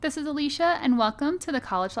This is Alicia, and welcome to the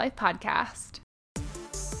College Life Podcast.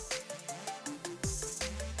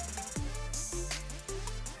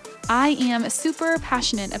 I am super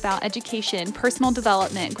passionate about education, personal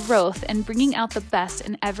development, growth, and bringing out the best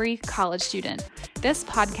in every college student. This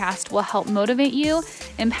podcast will help motivate you,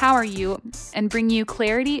 empower you, and bring you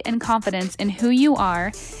clarity and confidence in who you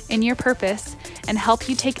are, in your purpose, and help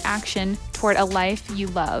you take action toward a life you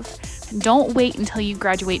love. Don't wait until you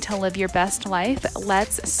graduate to live your best life.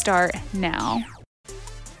 Let's start now.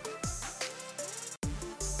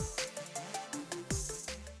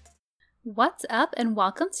 What's up, and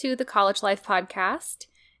welcome to the College Life Podcast.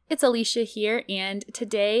 It's Alicia here, and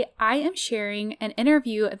today I am sharing an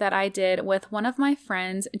interview that I did with one of my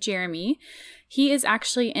friends, Jeremy. He is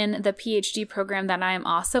actually in the PhD program that I am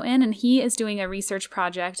also in, and he is doing a research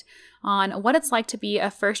project on what it's like to be a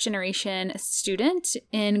first-generation student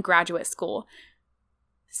in graduate school.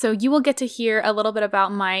 So you will get to hear a little bit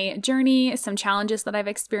about my journey, some challenges that I've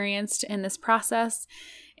experienced in this process.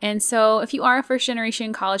 And so if you are a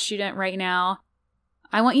first-generation college student right now,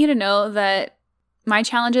 I want you to know that my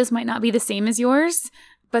challenges might not be the same as yours,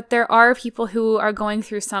 but there are people who are going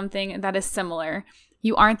through something that is similar.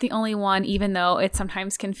 You aren't the only one, even though it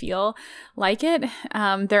sometimes can feel like it.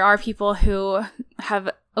 There are people who have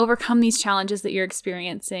overcome these challenges that you're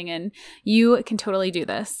experiencing, and you can totally do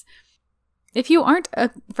this. If you aren't a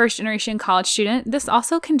first-generation college student, this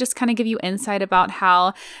also can just kind of give you insight about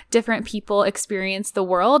how different people experience the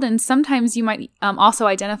world, and sometimes you might also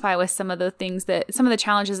identify with some of the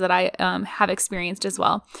challenges that I have experienced as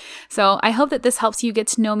well. So I hope that this helps you get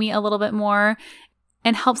to know me a little bit more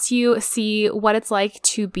and helps you see what it's like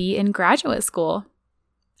to be in graduate school.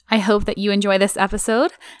 I hope that you enjoy this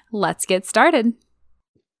episode. Let's get started.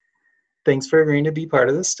 Thanks for agreeing to be part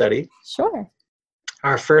of this study. Sure.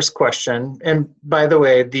 Our first question, and by the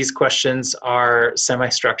way, these questions are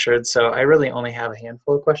semi-structured, so I really only have a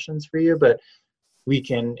handful of questions for you, but we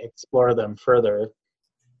can explore them further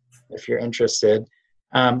if you're interested.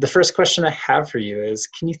 The first question I have for you is,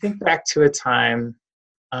 can you think back to a time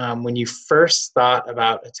when you first thought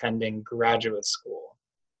about attending graduate school?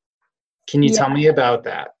 Can you tell me about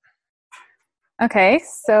that? Okay,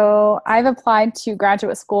 so I've applied to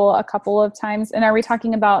graduate school a couple of times, and are we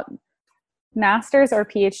talking about master's or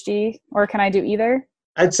PhD, or can I do either?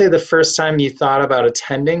 I'd say the first time you thought about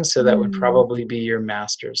attending, so that would probably be your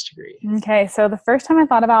master's degree. Okay, so the first time I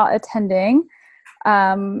thought about attending,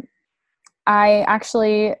 I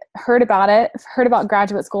actually heard about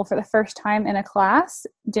graduate school for the first time in a class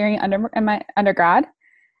during in my undergrad.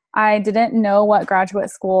 I didn't know what graduate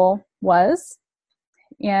school was.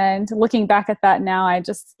 And looking back at that now, I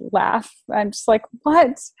just laugh. I'm just like,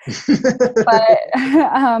 what? But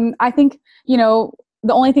I think,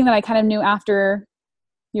 the only thing that I kind of knew after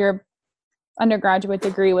your undergraduate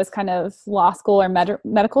degree was kind of law school or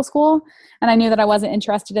medical school. And I knew that I wasn't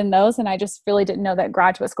interested in those. And I just really didn't know that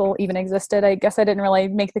graduate school even existed. I guess I didn't really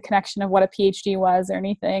make the connection of what a PhD was or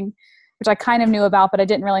anything, which I kind of knew about, but I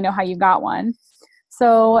didn't really know how you got one.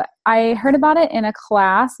 So I heard about it in a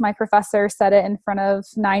class. My professor said it in front of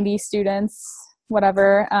 90 students,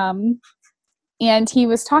 whatever. And he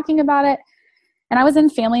was talking about it. And I was in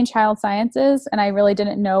family and child sciences, and I really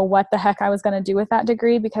didn't know what the heck I was going to do with that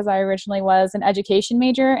degree because I originally was an education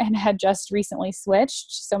major and had just recently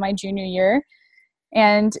switched, so my junior year.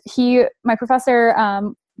 And my professor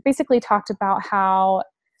basically talked about how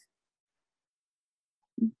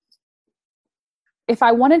if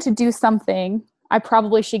I wanted to do something, I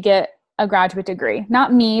probably should get a graduate degree.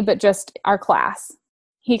 Not me, but just our class.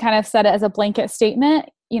 He kind of said it as a blanket statement.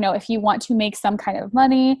 If you want to make some kind of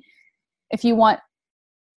money, if you want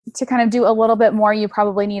to kind of do a little bit more, you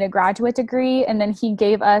probably need a graduate degree. And then he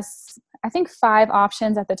gave us, I think, 5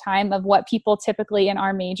 options at the time of what people typically in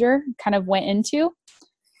our major kind of went into.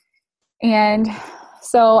 And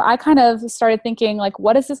so I kind of started thinking, like,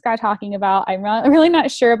 what is this guy talking about? I'm really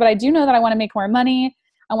not sure, but I do know that I want to make more money.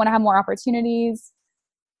 I want to have more opportunities.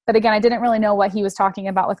 But again, I didn't really know what he was talking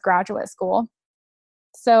about with graduate school.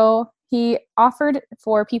 So he offered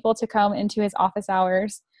for people to come into his office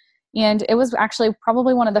hours. And it was actually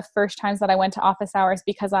probably one of the first times that I went to office hours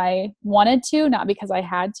because I wanted to, not because I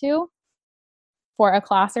had to, for a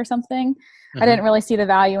class or something. I didn't really see the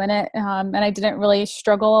value in it. And I didn't really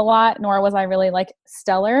struggle a lot, nor was I really like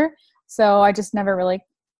stellar. So I just never really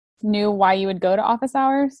knew why you would go to office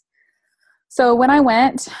hours. So when I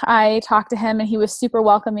went, I talked to him and he was super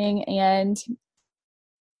welcoming. And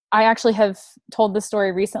I actually have told this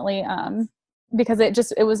story recently because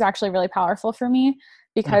it was actually really powerful for me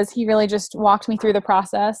because he really just walked me through the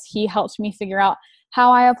process. He helped me figure out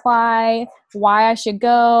how I apply, why I should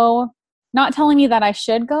go, not telling me that I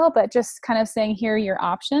should go, but just kind of saying, here are your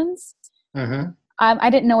options. Mm-hmm. I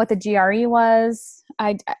didn't know what the GRE was.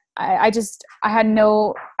 I had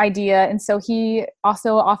no idea. And so he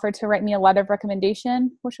also offered to write me a letter of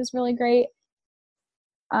recommendation, which was really great.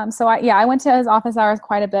 So I went to his office hours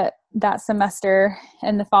quite a bit that semester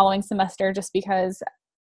and the following semester, just because,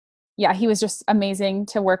 he was just amazing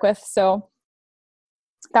to work with. So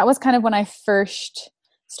that was kind of when I first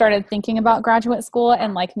started thinking about graduate school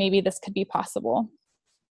and like, maybe this could be possible.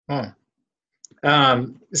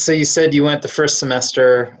 So you said you went the first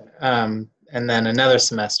semester, and then another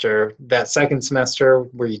semester. That second semester,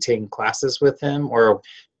 were you taking classes with him, or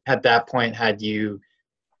at that point had you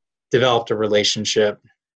developed a relationship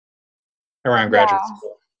around graduate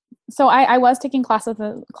school? So I was taking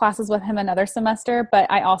classes with him another semester, but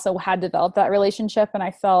I also had developed that relationship, and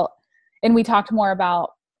I felt, and we talked more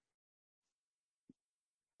about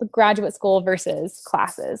graduate school versus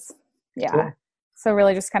classes. Yeah. Cool. So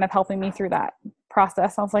really just kind of helping me through that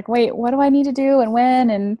process. I was like, wait, what do I need to do and when?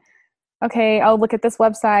 And okay, I'll look at this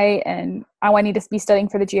website, and I need to be studying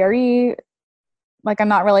for the GRE. Like, I'm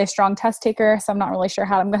not really a strong test taker, so I'm not really sure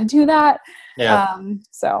how I'm going to do that. Yeah.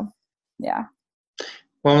 Yeah.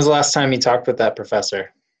 When was the last time you talked with that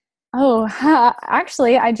professor? Oh,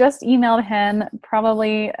 actually, I just emailed him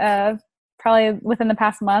probably within the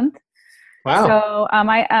past month. Wow. So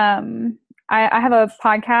I have a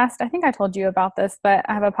podcast. I think I told you about this, but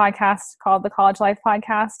I have a podcast called the College Life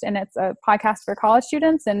Podcast, and it's a podcast for college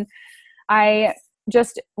students. And I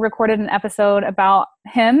just recorded an episode about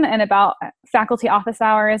him and about faculty office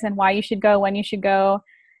hours and why you should go, when you should go.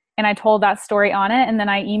 And I told that story on it, and then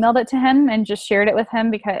I emailed it to him and just shared it with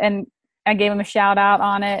him and I gave him a shout out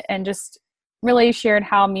on it and just really shared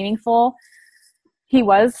how meaningful he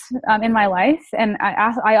was in my life. And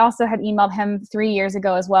I also had emailed him 3 years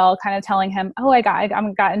ago as well, kind of telling him, oh, I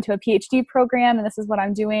got into a PhD program, and this is what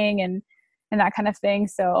I'm doing, and that kind of thing.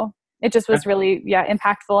 So it just was really,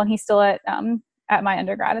 impactful. And he's still at my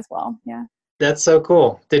undergrad as well. Yeah. That's so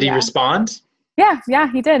cool. Did he respond?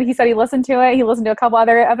 Yeah, he did. He said he listened to it. He listened to a couple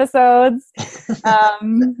other episodes.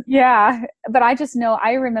 But I just know,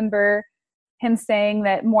 I remember him saying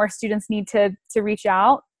that more students need to reach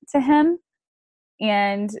out to him,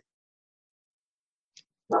 and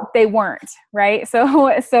they weren't, right?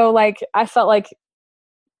 So like, I felt like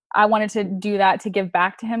I wanted to do that to give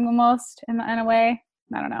back to him almost in a way.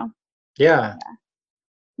 I don't know. Yeah.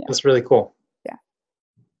 That's really cool.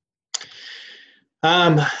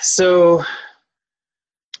 Yeah. So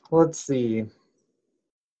let's see.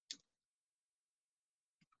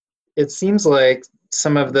 It seems like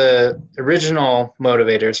some of the original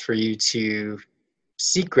motivators for you to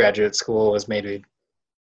seek graduate school was maybe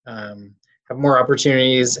have more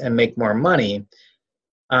opportunities and make more money.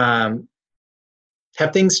 Have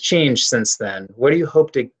things changed since then? What do you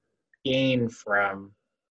hope to gain from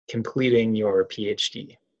completing your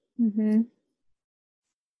PhD? Mm-hmm.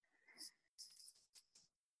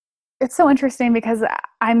 It's so interesting because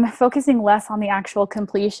I'm focusing less on the actual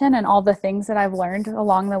completion and all the things that I've learned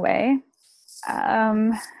along the way.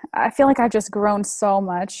 I feel like I've just grown so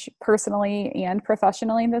much personally and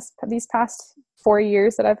professionally these past 4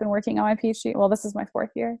 years that I've been working on my PhD. Well, this is my 4th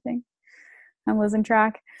year, I think. I'm losing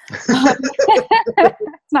track. It's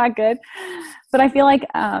not good. But I feel like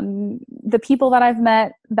the people that I've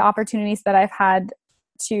met, the opportunities that I've had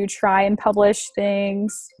to try and publish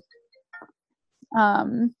things,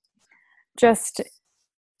 just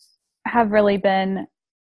have really been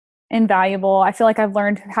invaluable. I feel like I've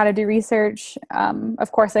learned how to do research.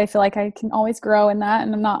 Of course, I feel like I can always grow in that,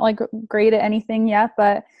 and I'm not like great at anything yet,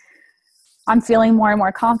 but I'm feeling more and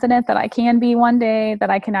more confident that I can be one day, that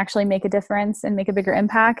I can actually make a difference and make a bigger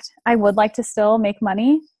impact. I would like to still make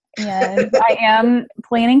money, and I am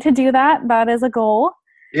planning to do that. That is a goal.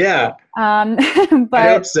 Yeah. But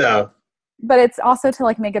I hope so. But it's also to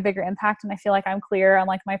like make a bigger impact. And I feel like I'm clear on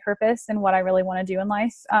like my purpose and what I really want to do in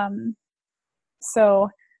life. So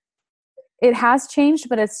it has changed,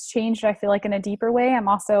 but it's changed, I feel like, in a deeper way. I'm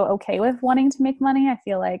also okay with wanting to make money. I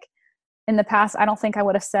feel like in the past, I don't think I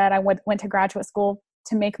would have said I went to graduate school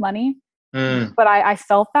to make money, but I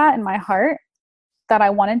felt that in my heart that I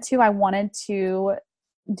wanted to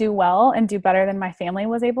do well and do better than my family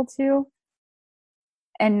was able to.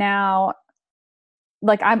 And now,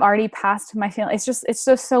 like, I'm already past my family. It's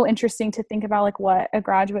just so interesting to think about like what a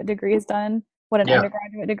graduate degree has done, what an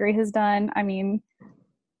undergraduate degree has done. I mean,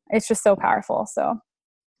 it's just so powerful. So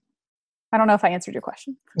I don't know if I answered your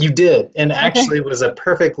question. You did. And actually it was a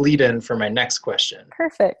perfect lead-in for my next question.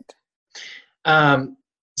 Perfect.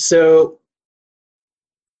 So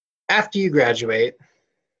after you graduate,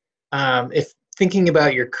 if thinking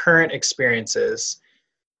about your current experiences,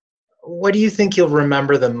 what do you think you'll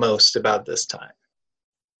remember the most about this time?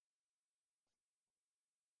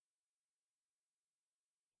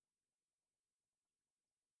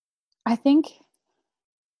 I think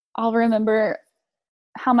I'll remember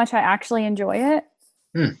how much I actually enjoy it.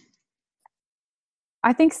 Hmm.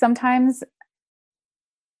 I think sometimes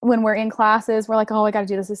when we're in classes, we're like, oh, I got to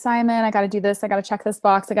do this assignment. I got to do this. I got to check this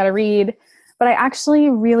box. I got to read. But I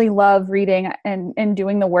actually really love reading and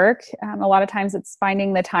doing the work. A lot of times it's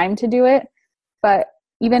finding the time to do it. But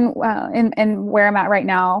even in where I'm at right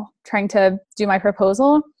now, trying to do my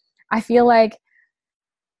proposal, I feel like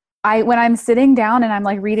when I'm sitting down and I'm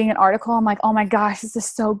like reading an article, I'm like, oh my gosh, this is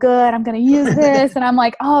so good. I'm going to use this. And I'm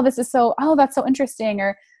like, oh, that's so interesting.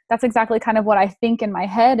 Or that's exactly kind of what I think in my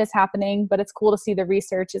head is happening, but it's cool to see the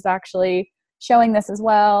research is actually showing this as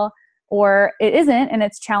well. Or it isn't, and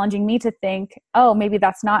it's challenging me to think, oh, maybe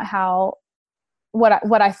that's not how what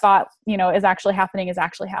I thought, is actually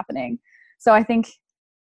happening. So I think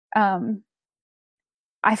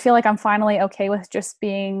I feel like I'm finally okay with just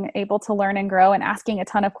being able to learn and grow and asking a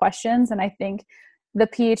ton of questions. And I think the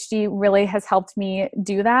PhD really has helped me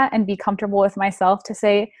do that and be comfortable with myself to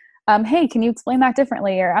say, hey, can you explain that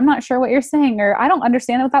differently? Or I'm not sure what you're saying, or I don't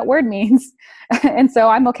understand what that word means. And so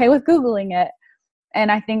I'm okay with Googling it. And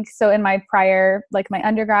I think so in my prior, like my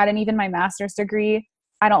undergrad and even my master's degree,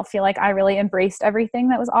 I don't feel like I really embraced everything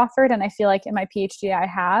that was offered. And I feel like in my PhD I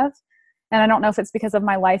have. And I don't know if it's because of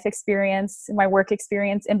my life experience, my work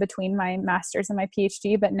experience in between my master's and my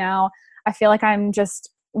PhD, but now I feel like I'm just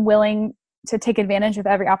willing to take advantage of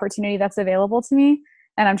every opportunity that's available to me.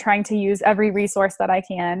 And I'm trying to use every resource that I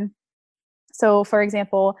can. So for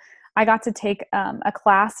example, I got to take a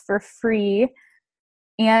class for free.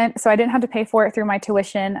 And so I didn't have to pay for it through my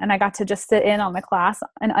tuition. And I got to just sit in on the class,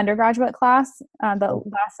 an undergraduate class, the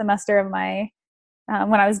last semester of my,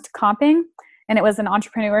 when I was comping. And it was an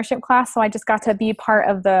entrepreneurship class. So I just got to be part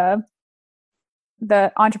of the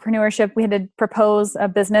entrepreneurship. We had to propose a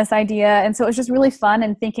business idea. And so it was just really fun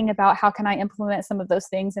and thinking about how can I implement some of those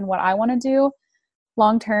things in what I want to do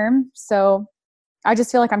long term. So I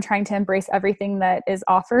just feel like I'm trying to embrace everything that is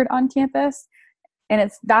offered on campus. And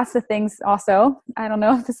that's the things also, I don't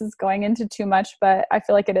know if this is going into too much, but I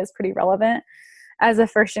feel like it is pretty relevant. As a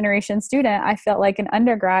first generation student, I felt like in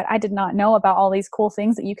undergrad, I did not know about all these cool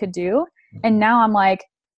things that you could do. And now I'm like,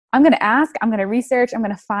 I'm going to ask, I'm going to research, I'm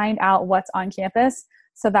going to find out what's on campus.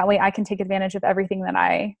 So that way I can take advantage of everything that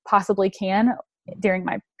I possibly can during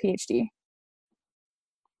my PhD.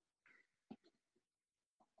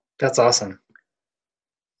 That's awesome.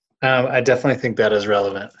 I definitely think that is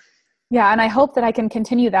relevant. Yeah, and I hope that I can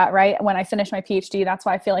continue that, right, when I finish my PhD. That's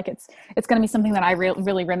why I feel like it's going to be something that I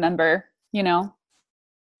really remember,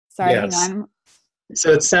 Sorry, Yes. hang on.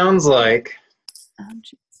 So it sounds like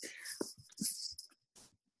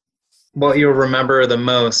what you'll remember the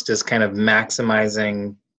most is kind of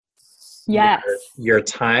maximizing yes. your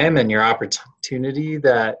time and your opportunity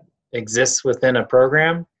that exists within a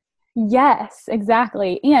program. Yes,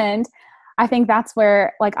 exactly. And I think that's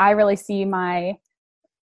where like I really see my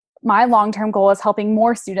long-term goal is helping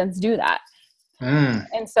more students do that.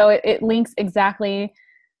 And so it links exactly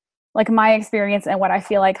like my experience and what I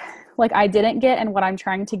feel like I didn't get and what I'm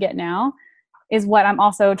trying to get now is what I'm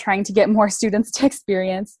also trying to get more students to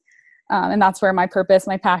experience. And that's where my purpose,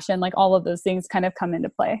 my passion, like all of those things kind of come into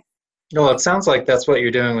play. Well, it sounds like that's what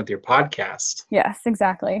you're doing with your podcast. Yes,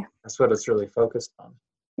 exactly. That's what it's really focused on.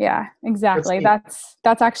 Yeah, exactly.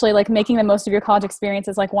 That's actually like making the most of your college experience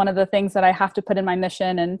is like one of the things that I have to put in my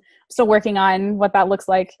mission, and I'm still working on what that looks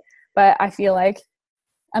like. But I feel like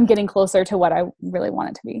I'm getting closer to what I really want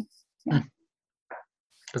it to be. Yeah.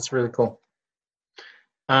 That's really cool.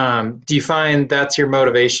 Do you find that's your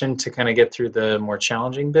motivation to kind of get through the more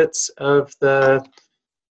challenging bits of the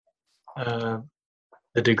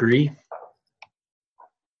degree?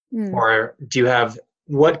 Or do you have,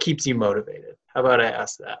 what keeps you motivated? How about I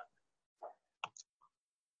ask that?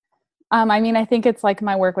 I mean, I think it's like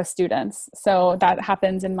my work with students. So that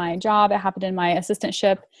happens in my job. It happened in my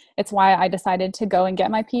assistantship. It's why I decided to go and get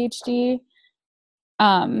my PhD,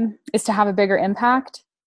 is to have a bigger impact.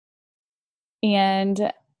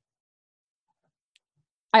 And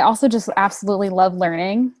I also just absolutely love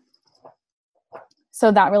learning.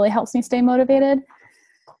 So that really helps me stay motivated.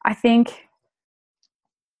 I think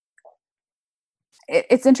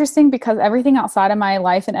it's interesting because everything outside of my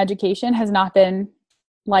life and education has not been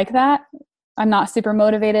like that. I'm not super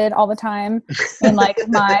motivated all the time in like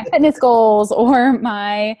my fitness goals or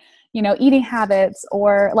my, eating habits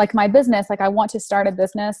or like my business. Like I want to start a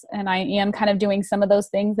business and I am kind of doing some of those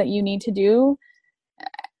things that you need to do.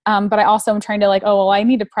 But I also am trying to like, oh, well, I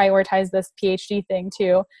need to prioritize this PhD thing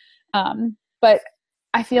too. But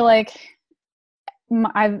I feel like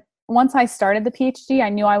once I started the PhD, I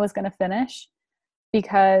knew I was going to finish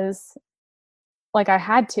because like I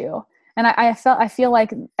had to. And I feel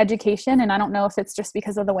like education, and I don't know if it's just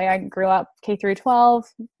because of the way I grew up, K through 12,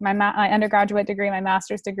 my undergraduate degree, my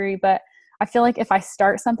master's degree, but I feel like if I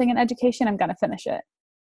start something in education, I'm going to finish it.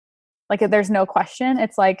 Like if there's no question.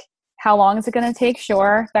 It's like, how long is it going to take?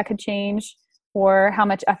 Sure, that could change, or how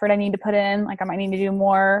much effort I need to put in. Like I might need to do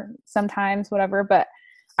more sometimes, whatever. But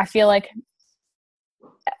I feel like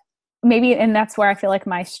maybe, and that's where I feel like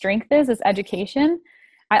my strength is education.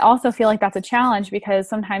 I also feel like that's a challenge because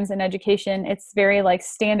sometimes in education, it's very like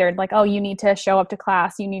standard, like, oh, you need to show up to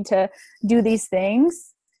class, you need to do these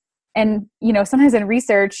things. And, you know, sometimes in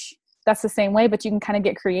research, that's the same way, but you can kind of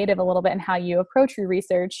get creative a little bit in how you approach your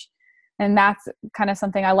research. And that's kind of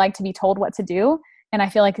something I like to be told what to do. And I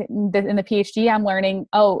feel like in the PhD, I'm learning,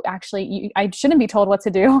 oh, actually, I shouldn't be told what to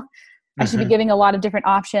do. I should be giving a lot of different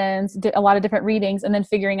options, a lot of different readings, and then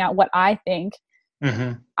figuring out what I think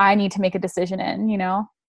I need to make a decision in, you know?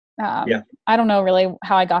 I don't know really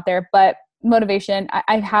how I got there, but motivation,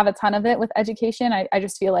 I have a ton of it with education. I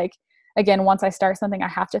just feel like, again, once I start something, I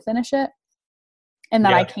have to finish it, and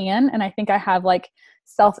that I can. And I think I have like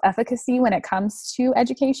self-efficacy when it comes to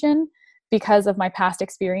education because of my past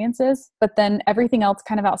experiences. But then everything else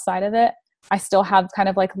kind of outside of it, I still have kind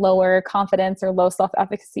of like lower confidence or low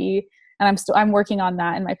self-efficacy. And I'm working on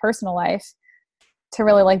that in my personal life to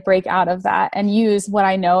really like break out of that and use what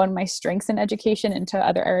I know and my strengths in education into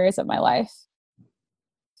other areas of my life.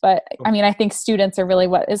 But I mean, I think students are really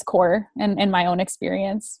what is core in my own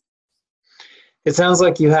experience. It sounds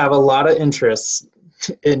like you have a lot of interests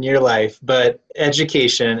in your life, but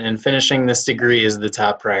education and finishing this degree is the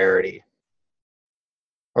top priority,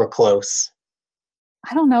 or close.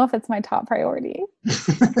 I don't know if it's my top priority.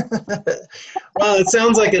 Well, it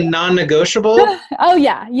sounds like a non-negotiable. Oh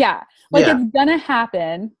yeah. Like it's gonna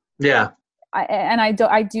happen. Yeah. I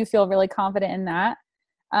do feel really confident in that.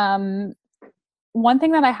 One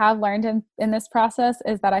thing that I have learned in this process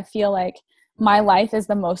is that I feel like my life is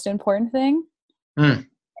the most important thing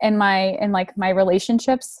in my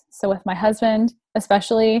relationships. So with my husband,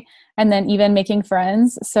 especially, and then even making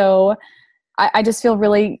friends. So I just feel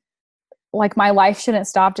really like my life shouldn't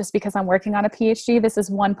stop just because I'm working on a PhD. This is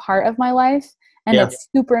one part of my life, and it's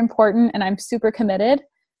super important, and I'm super committed,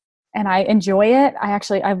 and I enjoy it.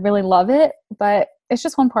 I really love it, but it's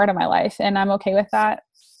just one part of my life, and I'm okay with that.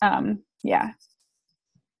 Yeah.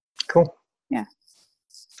 Cool. Yeah.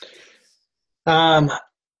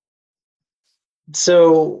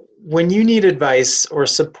 So when you need advice or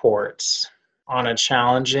support on a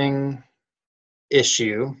challenging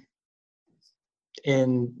issue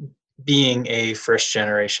in being a first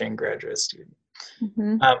generation graduate student,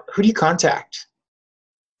 who do you contact?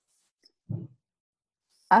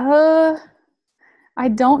 I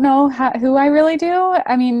don't know who I really do.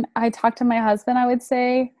 I mean, I talk to my husband, I would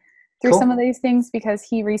say, through some of these things because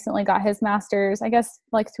he recently got his master's, I guess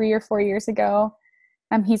like 3 or 4 years ago.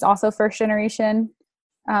 He's also first generation.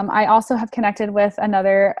 I also have connected with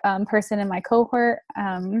another person in my cohort,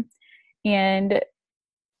 and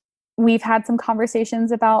we've had some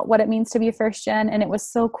conversations about what it means to be a first gen. And it was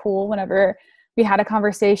so cool whenever we had a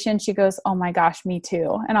conversation, she goes, "Oh my gosh, me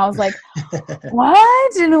too." And I was like,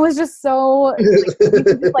 what? And it was just so, like, you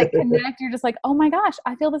can just like connect. You're just like, oh my gosh,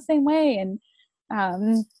 I feel the same way.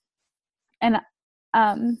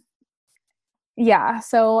 Yeah,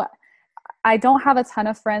 so I don't have a ton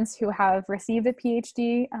of friends who have received a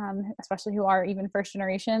PhD, especially who are even first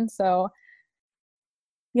generation. So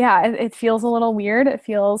yeah, it feels a little weird. It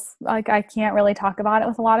feels like I can't really talk about it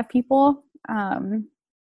with a lot of people.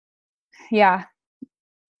 Yeah,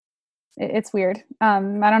 it's weird. I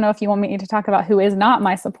don't know if you want me to talk about who is not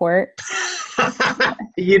my support.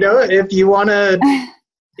 You know, if you want to,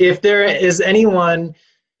 if there is anyone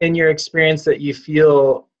in your experience that you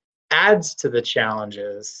feel adds to the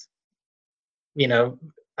challenges, you know,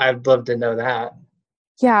 I'd love to know that.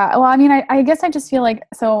 Yeah. Well, I mean, I guess I just feel like,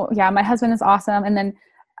 so yeah, my husband is awesome. And then,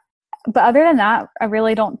 but other than that, I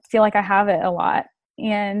really don't feel like I have it a lot.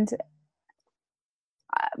 And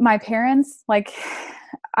my parents, like,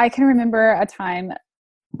 I can remember a time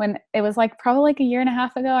when it was like probably like a year and a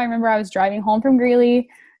half ago. I remember I was driving home from Greeley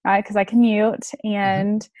because I commute,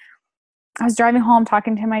 and I was driving home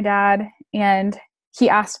talking to my dad, and he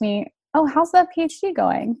asked me, "Oh, how's that PhD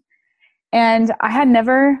going?" And I had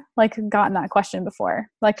never like gotten that question before.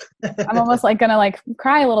 Like I'm almost like gonna like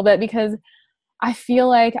cry a little bit because I feel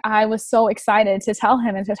like I was so excited to tell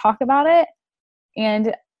him and to talk about it.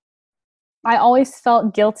 And I always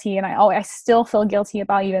felt guilty, and I still feel guilty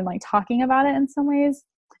about even like talking about it in some ways.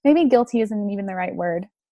 Maybe guilty isn't even the right word.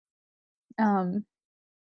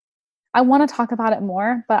 I want to talk about it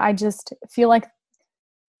more, but I just feel like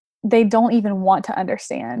they don't even want to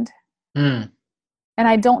understand. Mm. And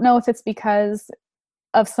I don't know if it's because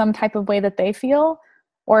of some type of way that they feel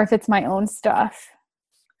or if it's my own stuff,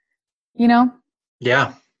 you know?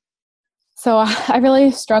 Yeah. So I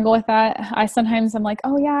really struggle with that. I'm like,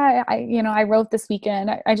 oh yeah, I wrote this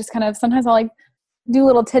weekend. I just kind of, sometimes I'll like do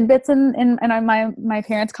little tidbits in my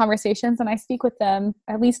parents' conversations, and I speak with them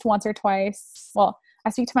at least once or twice. Well, I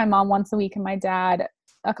speak to my mom once a week and my dad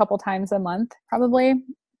a couple times a month, probably.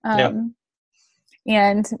 Yeah.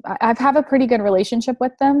 And I've have a pretty good relationship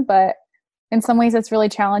with them, but in some ways it's really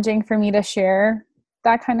challenging for me to share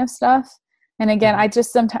that kind of stuff. And again,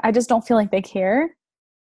 Mm-hmm. I just don't feel like they care.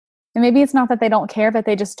 And maybe it's not that they don't care, but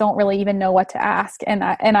they just don't really even know what to ask. And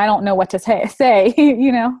I don't know what to say,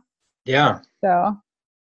 you know? Yeah. So,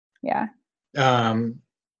 yeah. Um,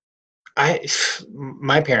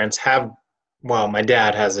 my parents have, well, my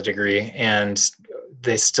dad has a degree and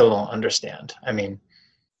they still don't understand. I mean,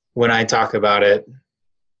 when I talk about it,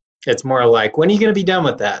 it's more like, when are you going to be done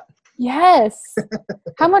with that? Yes.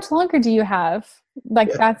 How much longer do you have? Like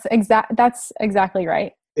Yeah. that's exactly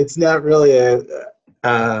right. It's not really a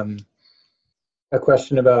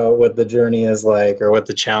question about what the journey is like or what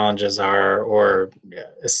the challenges are or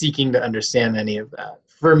seeking to understand any of that,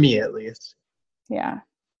 for me at least. Yeah.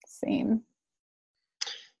 Same.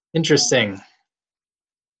 Interesting.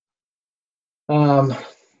 Do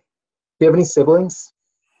you have any siblings?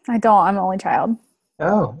 I don't. I'm an only child.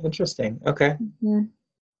 Oh, interesting. Okay. Mhm.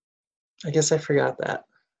 I guess I forgot that.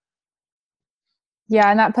 Yeah,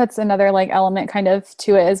 and that puts another like element kind of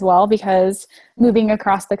to it as well, because moving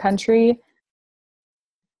across the country,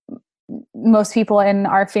 most people in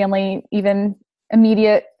our family, even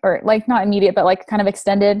immediate or like not immediate, but like kind of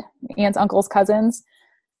extended aunts, uncles, cousins,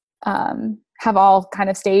 have all kind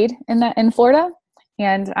of stayed in Florida,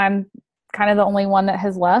 and I'm kind of the only one that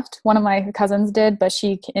has left. One of my cousins did, but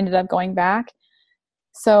she ended up going back.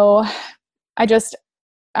 So I just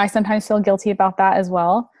I sometimes feel guilty about that as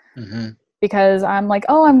well, Mm-hmm. because I'm like,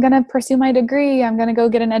 oh, I'm going to pursue my degree. I'm going to go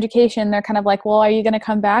get an education. They're kind of like, well, are you going to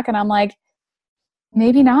come back? And I'm like,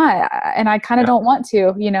 maybe not. And I kind of Yeah. don't want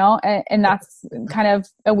to, and that's kind of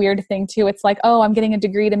a weird thing too. It's like, oh, I'm getting a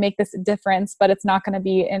degree to make this difference, but it's not going to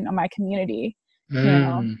be in my community.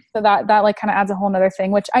 Mm. So that like kind of adds a whole nother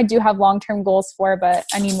thing, which I do have long-term goals for, but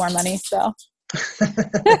I need more money. So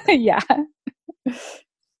yeah.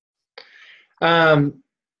 um,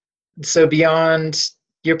 so beyond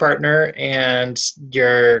your partner and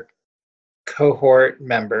your cohort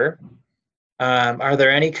member, are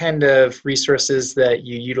there any kind of resources that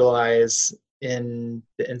you utilize in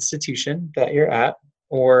the institution that you're at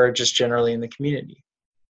or just generally in the community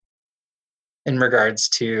in regards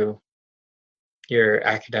to your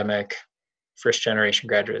academic first generation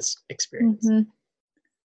graduates experience? Hmm.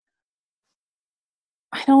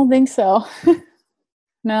 I don't think so.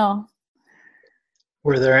 No.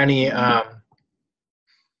 Were there any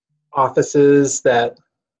offices that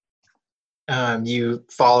you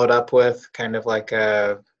followed up with, kind of like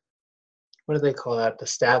what do they call that? The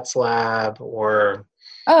stats lab or?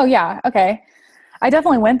 Oh yeah. Okay. I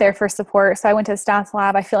definitely went there for support. So I went to Stats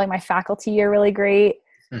Lab. I feel like my faculty are really great.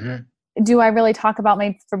 Mhm. Do I really talk about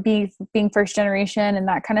my for being first generation and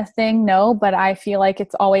that kind of thing? No, but I feel like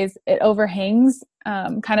it overhangs,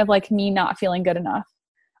 kind of like me not feeling good enough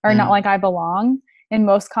or not Mm. like I belong in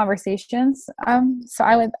most conversations.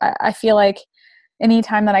 So I feel like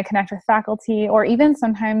anytime that I connect with faculty or even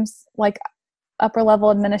sometimes like upper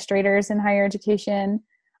level administrators in higher education,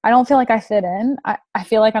 I don't feel like I fit in. I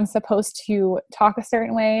feel like I'm supposed to talk a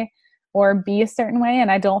certain way or be a certain way,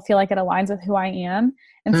 and I don't feel like it aligns with who I am.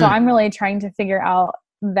 And so Mm. I'm really trying to figure out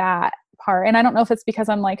that part. And I don't know if it's because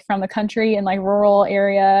I'm like from the country and like rural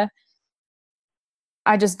area.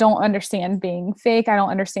 I just don't understand being fake. I don't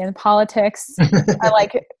understand politics. I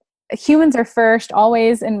like humans are first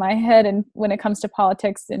always in my head, and when it comes to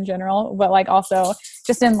politics in general, but like also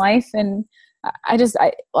just in life. And I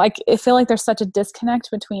feel like there's such a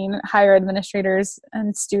disconnect between higher administrators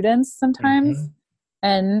and students sometimes. Mhm.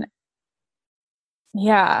 And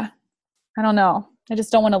yeah, I don't know. I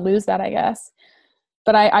just don't want to lose that, I guess.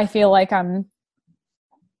 But I feel like I'm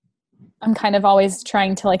kind of always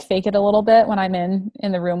trying to like fake it a little bit when I'm in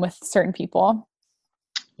the room with certain people.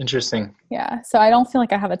 Interesting. Yeah. So I don't feel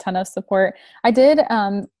like I have a ton of support. I did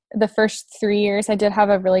the first 3 years, I did have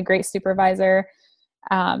a really great supervisor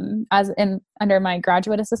as in under my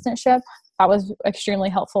graduate assistantship. That was extremely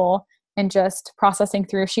helpful and just processing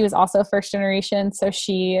through. She was also first generation, so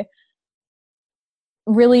she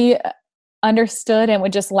really understood and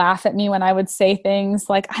would just laugh at me when I would say things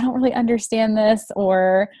like, I don't really understand this,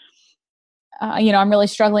 or I'm really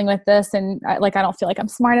struggling with this, and I don't feel like I'm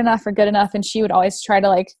smart enough or good enough. And she would always try to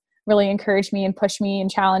like really encourage me and push me and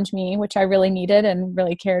challenge me, which I really needed and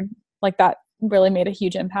really cared. Like that really made a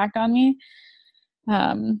huge impact on me.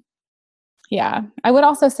 Yeah. I would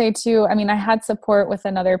also say too, I mean, I had support with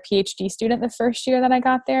another PhD student the first year that I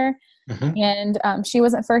got there. Mm-hmm. And she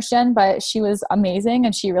wasn't first gen, but she was amazing,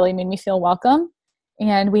 and she really made me feel welcome.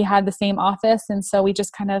 And we had the same office. And so we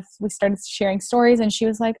just we started sharing stories, and she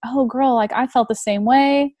was like, oh girl, like I felt the same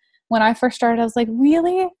way when I first started. I was like,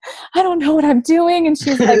 really? I don't know what I'm doing. And she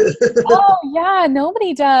was like, oh yeah,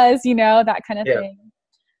 nobody does, that kind of thing.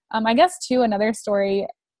 I guess too, another story,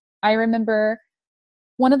 I remember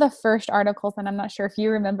one of the first articles, and I'm not sure if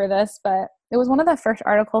you remember this, but it was one of the first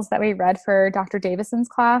articles that we read for Dr. Davison's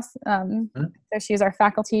class. So she's our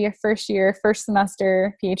faculty, first year, first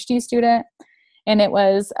semester PhD student. And it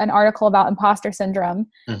was an article about imposter syndrome.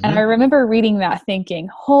 Mm-hmm. And I remember reading that thinking,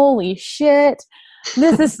 holy shit,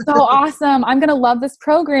 this is so awesome. I'm going to love this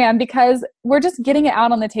program because we're just getting it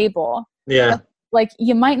out on the table. Yeah. Like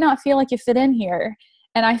you might not feel like you fit in here.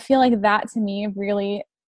 And I feel like that to me really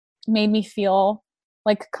made me feel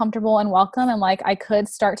like comfortable and welcome, and like I could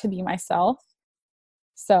start to be myself.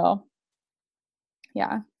 So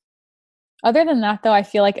yeah. Other than that though, I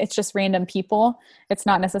feel like it's just random people. It's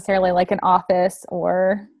not necessarily like an office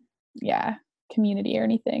or community or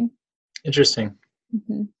anything. Interesting.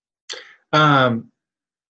 Mm-hmm.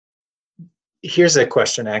 Here's a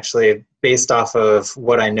question actually based off of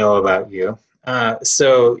what I know about you.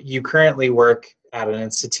 So you currently work at an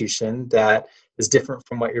institution that is different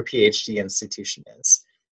from what your PhD institution is.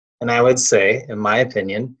 And I would say, in my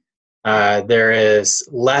opinion, there is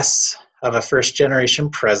less of a first generation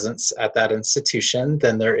presence at that institution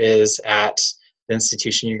than there is at the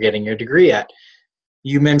institution you're getting your degree at.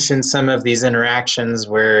 You mentioned some of these interactions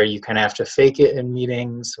where you kind of have to fake it in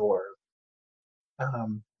meetings, or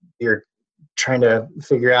you're trying to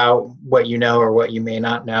figure out what you know or what you may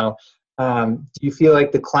not know. Do you feel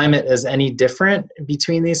like the climate is any different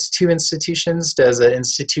between these two institutions? Does an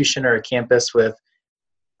institution or a campus with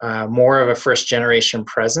more of a first generation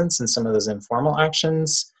presence in some of those informal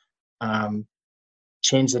actions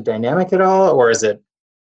change the dynamic at all, or is it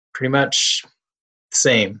pretty much the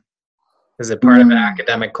same? Is it part of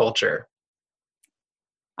academic culture?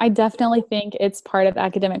 I definitely think it's part of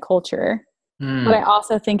academic culture, but I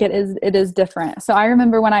also think it is different. So I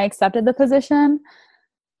remember when I accepted the position,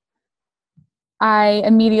 I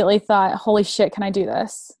immediately thought, holy shit, can I do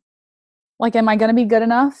this? Like, am I going to be good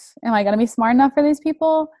enough? Am I going to be smart enough for these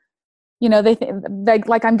people? They think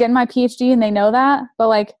like I'm getting my PhD and they know that, but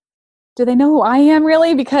like, do they know who I am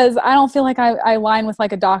really? Because I don't feel like I align with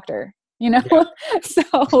like a doctor, Yeah. So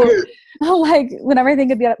like whenever I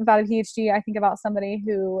think about a PhD, I think about somebody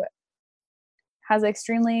who has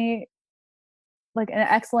extremely like an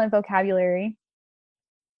excellent vocabulary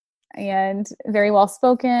and very well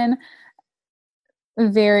spoken,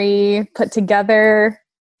 very put together,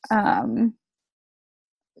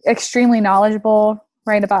 extremely knowledgeable,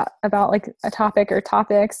 right, about like a topic or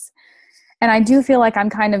topics. And I do feel like I'm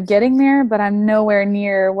kind of getting there, but I'm nowhere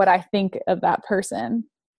near what I think of that person.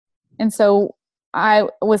 And so I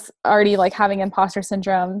was already like having imposter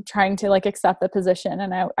syndrome, trying to like accept the position.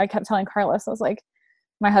 And I kept telling Carlos, I was like,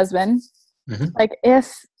 my husband, like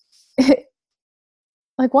if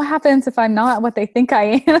like what happens if I'm not what they think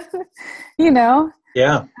I am,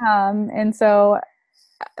 Yeah. And so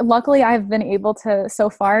luckily I've been able to so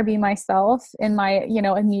far be myself in my,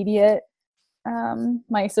 immediate,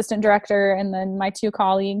 my assistant director and then my two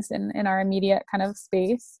colleagues in our immediate kind of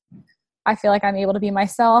space. I feel like I'm able to be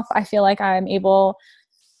myself. I feel like I'm able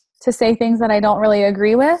to say things that I don't really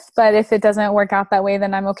agree with, but if it doesn't work out that way,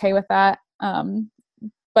 then I'm okay with that.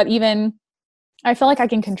 But even I feel like I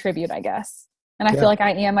can contribute, I guess. And I feel like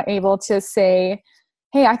I am able to say,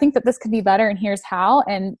 hey, I think that this could be better and here's how.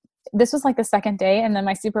 And this was like the second day. And then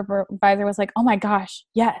my supervisor was like, oh my gosh,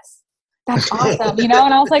 yes, that's awesome. And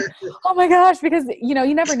I was like, oh my gosh, because, you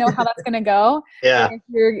never know how that's going to go. Yeah.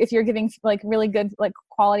 If you're giving like really good, like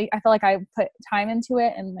quality, I feel like I put time into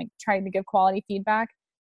it and like tried to give quality feedback.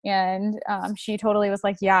 And she totally was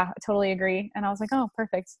like, yeah, I totally agree. And I was like, oh,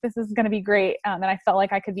 perfect. This is going to be great. And I felt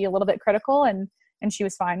like I could be a little bit critical and she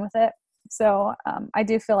was fine with it. So I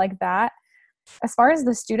do feel like that. As far as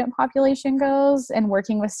the student population goes and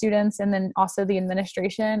working with students and then also the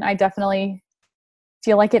administration, I definitely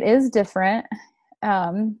feel like it is different.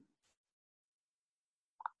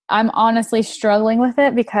 I'm honestly struggling with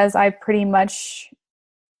it because I pretty much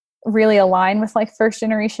really align with like first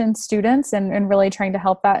generation students and really trying to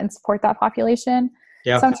help that and support that population.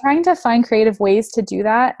 Yeah. So I'm trying to find creative ways to do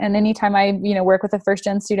that. And anytime I, work with a first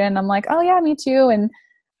gen student, I'm like, oh yeah, me too. And,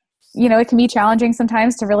 it can be challenging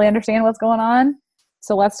sometimes to really understand what's going on.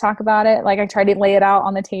 So let's talk about it. Like I try to lay it out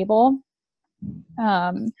on the table.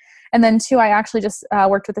 And then two, I actually just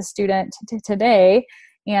worked with a student today,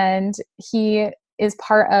 and he is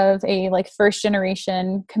part of a like first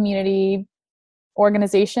generation community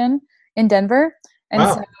organization in Denver. And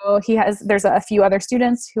Wow. so there's a few other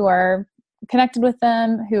students who are connected with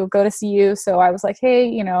them who go to CU. So I was like,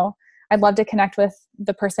 hey, I'd love to connect with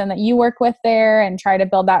the person that you work with there and try to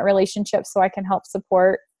build that relationship so I can help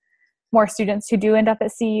support more students who do end up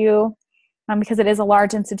at CU, because it is a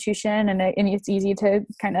large institution and it's easy to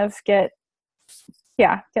kind of get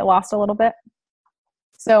lost a little bit.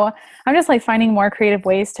 So I'm just like finding more creative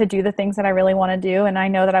ways to do the things that I really want to do. And I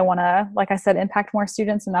know that I want to, like I said, impact more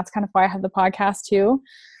students. And that's kind of why I have the podcast too.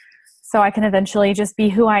 So I can eventually just be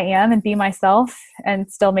who I am and be myself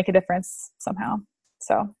and still make a difference somehow.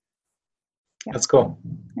 So yeah. That's cool.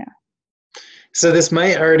 Yeah. So this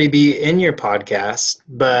might already be in your podcast,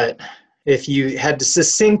 but if you had to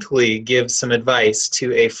succinctly give some advice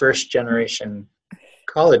to a first generation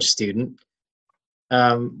college student,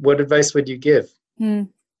 what advice would you give?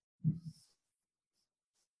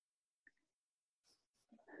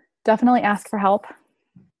 Definitely ask for help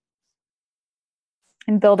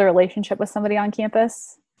and build a relationship with somebody on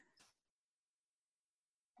campus.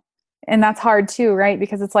 And that's hard too, right?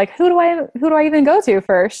 Because it's like, who do I even go to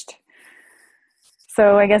first?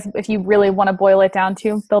 So I guess if you really want to boil it down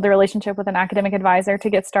to build a relationship with an academic advisor to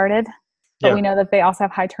get started. But we know that they also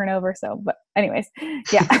have high turnover. So, but anyways,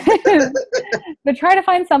 yeah. But try to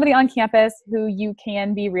find somebody on campus who you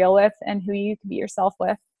can be real with and who you can be yourself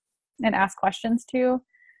with and ask questions to.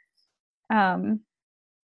 I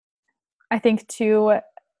think too,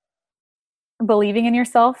 believing in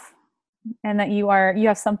yourself and that you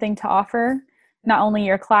have something to offer, not only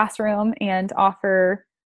your classroom and offer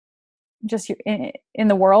just in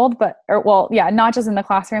the world, not just in the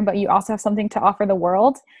classroom, but you also have something to offer the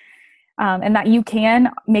world. And that you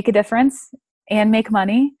can make a difference and make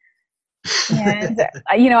money. And,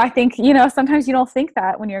 I think, sometimes you don't think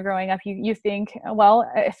that when you're growing up, you think, well,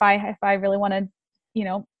 if I really want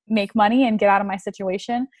to, make money and get out of my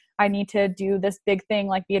situation, I need to do this big thing,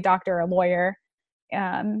 like be a doctor or a lawyer.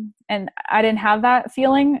 And I didn't have that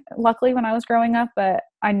feeling, luckily, when I was growing up, but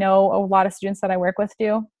I know a lot of students that I work with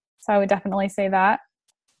do. So I would definitely say that.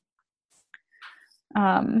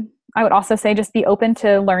 I would also say just be open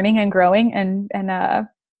to learning and growing and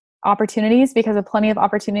opportunities, because plenty of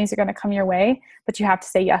opportunities are going to come your way, but you have to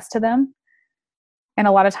say yes to them. And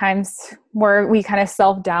a lot of times we kind of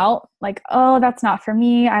self-doubt, like, oh, that's not for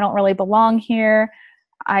me. I don't really belong here.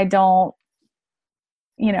 I don't,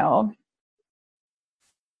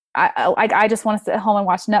 I just want to sit at home and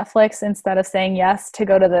watch Netflix instead of saying yes to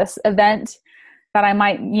go to this event that I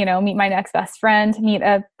might, meet my next best friend, meet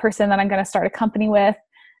a person that I'm going to start a company with,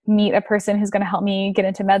 meet a person who's going to help me get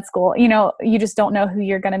into med school. You just don't know who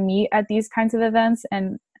you're going to meet at these kinds of events.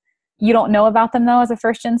 And you don't know about them though as a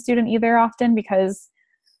first gen student either often, because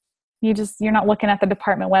you're not looking at the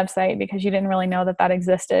department website because you didn't really know that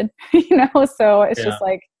existed, so it's just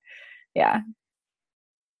like, yeah,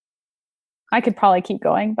 I could probably keep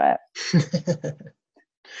going, but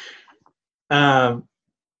I'm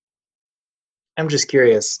just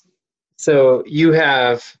curious. So you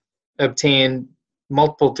have obtained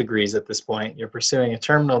multiple degrees at this point. You're pursuing a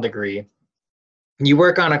terminal degree. You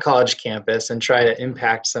work on a college campus and try to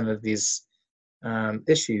impact some of these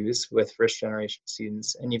issues with first generation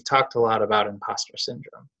students. And you've talked a lot about imposter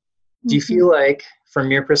syndrome. Do you feel like, from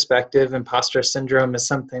your perspective, imposter syndrome is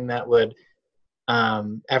something that would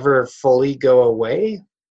ever fully go away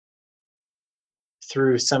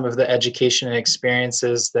through some of the education and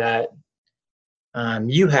experiences that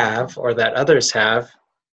you have or that others have?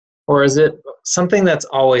 Or is it something that's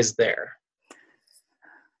always there?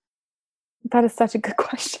 That is such a good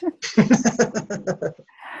question.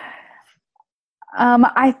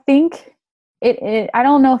 I think I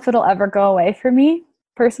don't know if it'll ever go away for me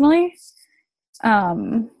personally.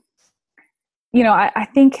 I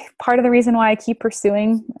think part of the reason why I keep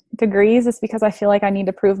pursuing degrees is because I feel like I need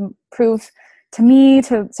to prove to me,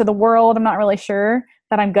 to the world, I'm not really sure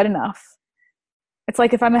that I'm good enough. It's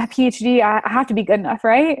like, if I'm a PhD, I have to be good enough,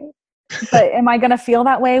 right? But am I going to feel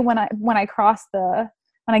that way when I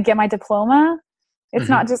get my diploma? It's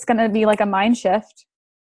not just going to be like a mind shift.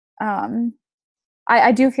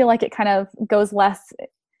 I do feel like it kind of goes less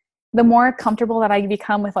the more comfortable that I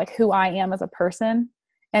become with like who I am as a person,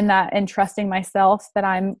 and trusting myself that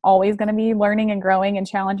I'm always going to be learning and growing and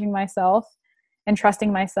challenging myself, and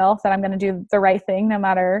trusting myself that I'm going to do the right thing no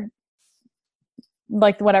matter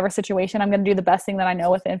like whatever situation. I'm going to do the best thing that I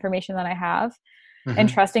know with the information that I have, and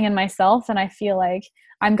trusting in myself. And I feel like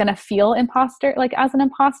I'm going to feel imposter, like as an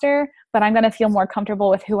imposter, but I'm going to feel more comfortable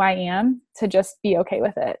with who I am to just be okay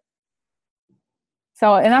with it.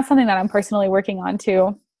 So, and that's something that I'm personally working on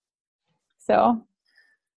too. So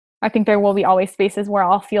I think there will be always spaces where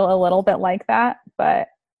I'll feel a little bit like that, but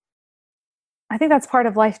I think that's part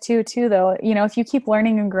of life too, though. You know, if you keep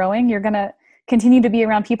learning and growing, you're going to continue to be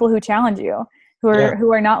around people who challenge you, who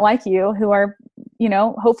are not like you, who are, you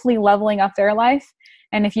know, hopefully leveling up their life.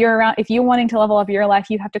 And if you're wanting to level up your life,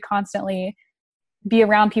 you have to constantly be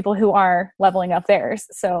around people who are leveling up theirs.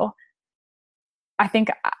 So I think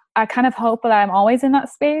I kind of hope that I'm always in that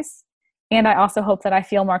space. And I also hope that I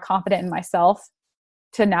feel more confident in myself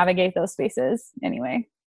to navigate those spaces anyway.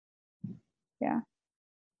 Yeah.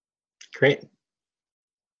 Great.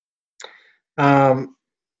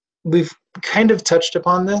 We've kind of touched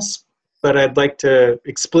upon this, but I'd like to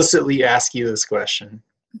explicitly ask you this question.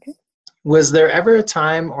 Okay. Was there ever a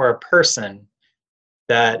time or a person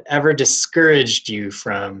that ever discouraged you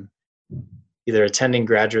from either attending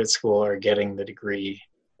graduate school or getting the degree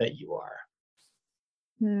that you are?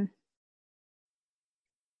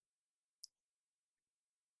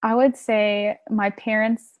 I would say my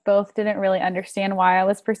parents both didn't really understand why I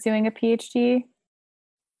was pursuing a PhD.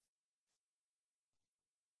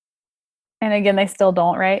 And again, they still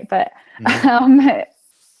don't, right? But I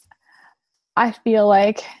feel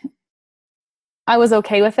like I was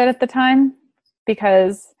okay with it at the time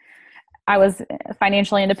because I was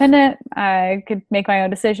financially independent. I could make my own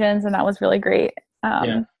decisions, and that was really great.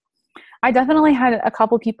 I definitely had a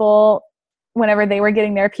couple people whenever they were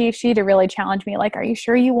getting their PhD to really challenge me, like, are you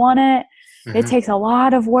sure you want it? It takes a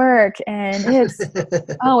lot of work, and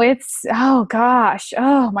oh gosh,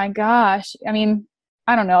 oh my gosh. I mean,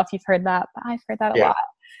 I don't know if you've heard that, but I've heard that a lot.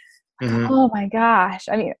 Oh my gosh.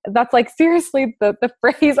 I mean, that's like seriously the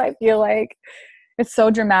phrase. I feel like it's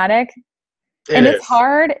so dramatic. It's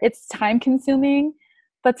hard. It's time consuming.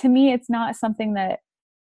 But to me, it's not something that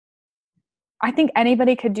I think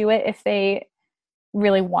anybody could do it if they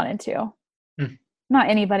really wanted to. Not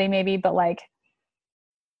anybody maybe, but like,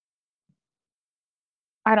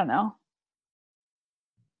 I don't know.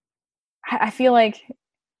 I feel like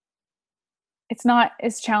it's not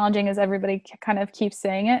as challenging as everybody kind of keeps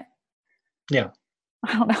saying it. Yeah.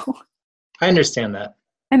 I don't know. I understand that.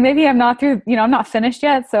 And maybe I'm not through, you know, I'm not finished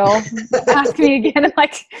yet. So ask me again in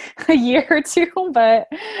like a year or two. But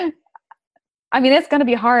I mean, it's going to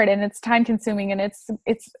be hard, and it's time consuming, and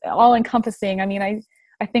it's all encompassing. I mean,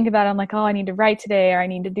 I think about it, I'm like, oh, I need to write today, or I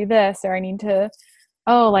need to do this, or I need to,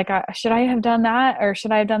 should I have done that? Or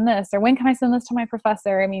should I have done this? Or when can I send this to my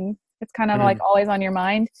professor? I mean, it's kind of like always on your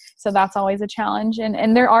mind. So that's always a challenge.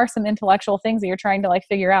 And there are some intellectual things that you're trying to like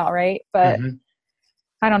figure out. Right. But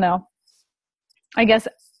I don't know. I guess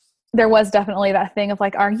there was definitely that thing of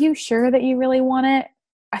like, are you sure that you really want it?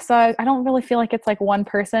 I don't really feel like it's like one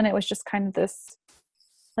person. It was just kind of this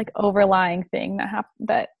like overlying thing that happened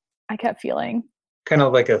that I kept feeling. Kind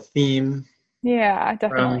of like a theme. Yeah,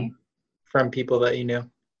 definitely. From people that you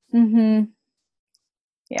knew.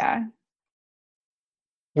 Yeah.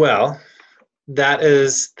 Well, that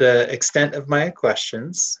is the extent of my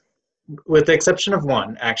questions, with the exception of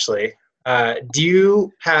one, actually. Do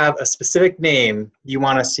you have a specific name you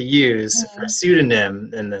want us to use for a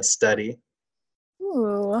pseudonym in this study?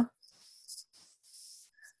 Ooh.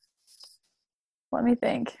 Let me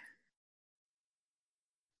think.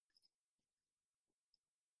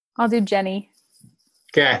 I'll do Jenny.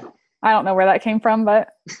 Okay. I don't know where that came from, but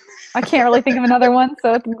I can't really think of another one,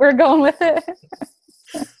 so we're going with it.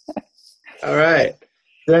 All right. Is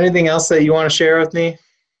there anything else that you want to share with me?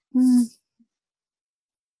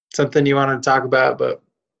 Something you wanted to talk about, but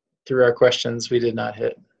through our questions we did not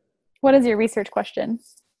hit? What is your research question?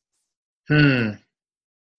 You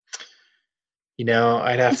know,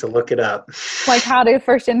 I'd have to look it up. Like, how do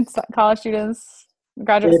first-gen college students,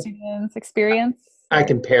 graduate students experience? I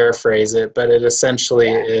can paraphrase it, but it essentially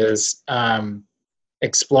is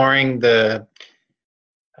exploring the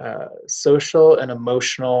social and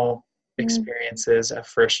emotional experiences of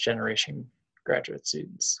first-generation graduate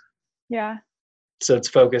students. Yeah. So it's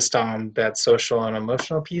focused on that social and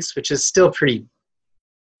emotional piece, which is still pretty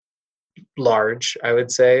large, I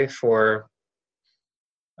would say, for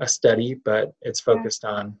a study, but it's focused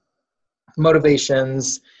on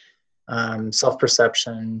motivations,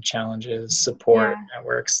 self-perception, challenges, support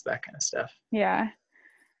networks, that kind of stuff. Yeah.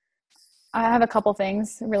 I have a couple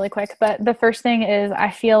things really quick, but the first thing is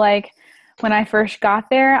I feel like when I first got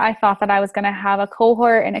there, I thought that I was going to have a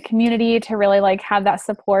cohort and a community to really like have that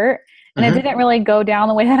support. And it didn't really go down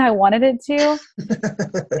the way that I wanted it to.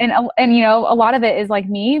 And you know, a lot of it is like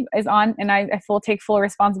me is on, and I take full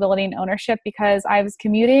responsibility and ownership because I was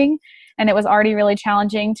commuting and it was already really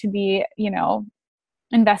challenging to be, you know,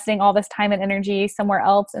 investing all this time and energy somewhere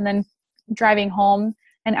else and then driving home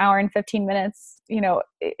an hour and 15 minutes, you know,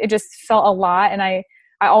 it just felt a lot. And I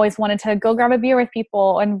always wanted to go grab a beer with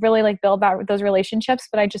people and really like build those relationships,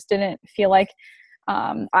 but I just didn't feel like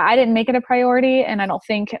I didn't make it a priority. And I don't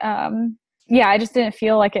think, I just didn't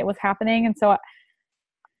feel like it was happening. And so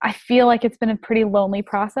I feel like it's been a pretty lonely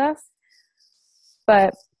process,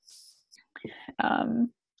 but.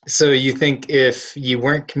 So you think if you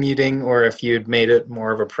weren't commuting or if you'd made it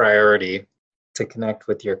more of a priority to connect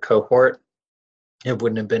with your cohort, it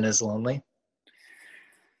wouldn't have been as lonely?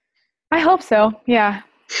 I hope so. Yeah.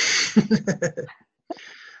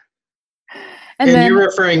 And then, you're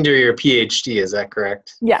referring to your PhD, is that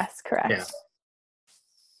correct? Yes, correct.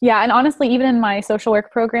 Yeah. And honestly, even in my social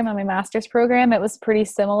work program and my master's program, it was pretty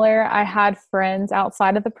similar. I had friends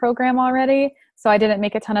outside of the program already, so I didn't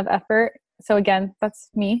make a ton of effort. So again, that's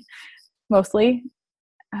me mostly.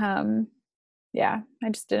 I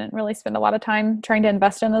just didn't really spend a lot of time trying to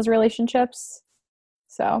invest in those relationships.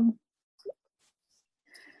 So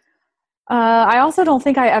I also don't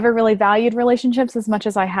think I ever really valued relationships as much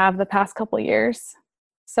as I have the past couple of years.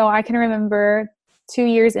 So I can remember 2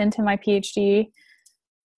 years into my PhD,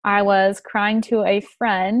 I was crying to a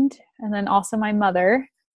friend and then also my mother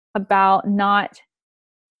about not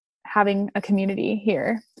having a community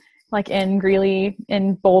here, like in Greeley,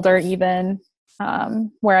 in Boulder even,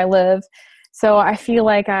 where I live. So I feel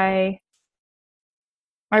like I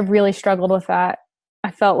really struggled with that. I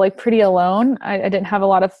felt like pretty alone. I didn't have a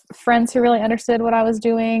lot of friends who really understood what I was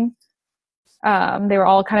doing. They were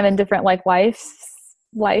all kind of in different like life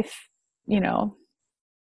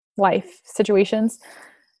situations.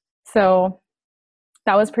 So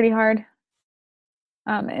that was pretty hard.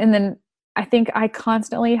 And then I think I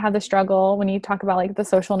constantly have the struggle when you talk about like the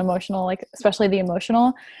social and emotional, like especially the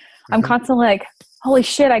emotional. I'm constantly like, holy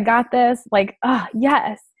shit, I got this. Like,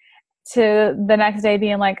 yes. To the next day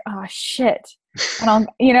being like, oh shit. And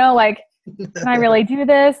like, can I really do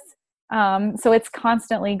this? So it's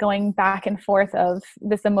constantly going back and forth of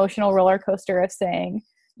this emotional roller coaster of saying,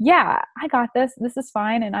 yeah, I got this. This is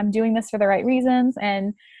fine. And I'm doing this for the right reasons.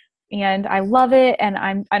 And I love it.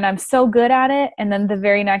 And I'm so good at it. And then the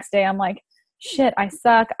very next day I'm like, shit, I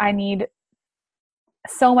suck. I need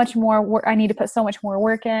so much more work. I need to put so much more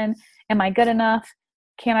work in. Am I good enough?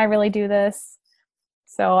 Can I really do this?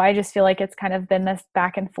 So I just feel like it's kind of been this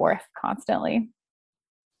back and forth constantly.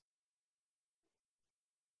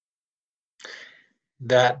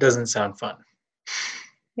 That doesn't sound fun.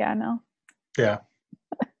 Yeah, no. Yeah.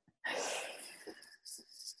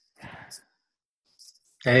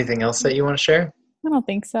 Anything else that you want to share? I don't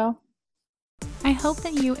think so. I hope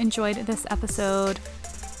that you enjoyed this episode.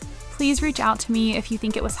 Please reach out to me if you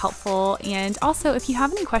think it was helpful. And also, if you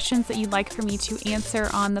have any questions that you'd like for me to answer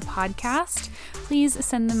on the podcast, please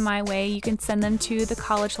send them my way. You can send them to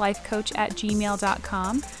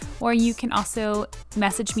thecollegelifecoach@gmail.com, or you can also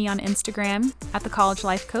message me on Instagram at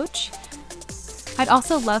thecollegelifecoach. I'd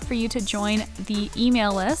also love for you to join the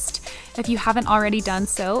email list. If you haven't already done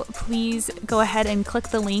so, please go ahead and click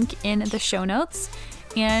the link in the show notes.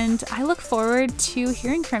 And I look forward to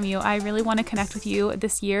hearing from you. I really want to connect with you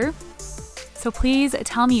this year. So please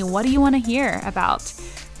tell me, what do you want to hear about?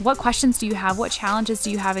 What questions do you have? What challenges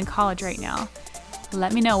do you have in college right now?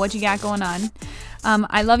 Let me know what you got going on.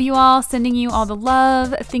 I love you all, sending you all the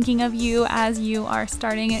love, thinking of you as you are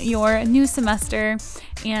starting your new semester.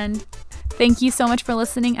 And thank you so much for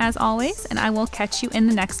listening as always, and I will catch you in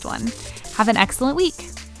the next one. Have an excellent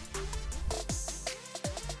week.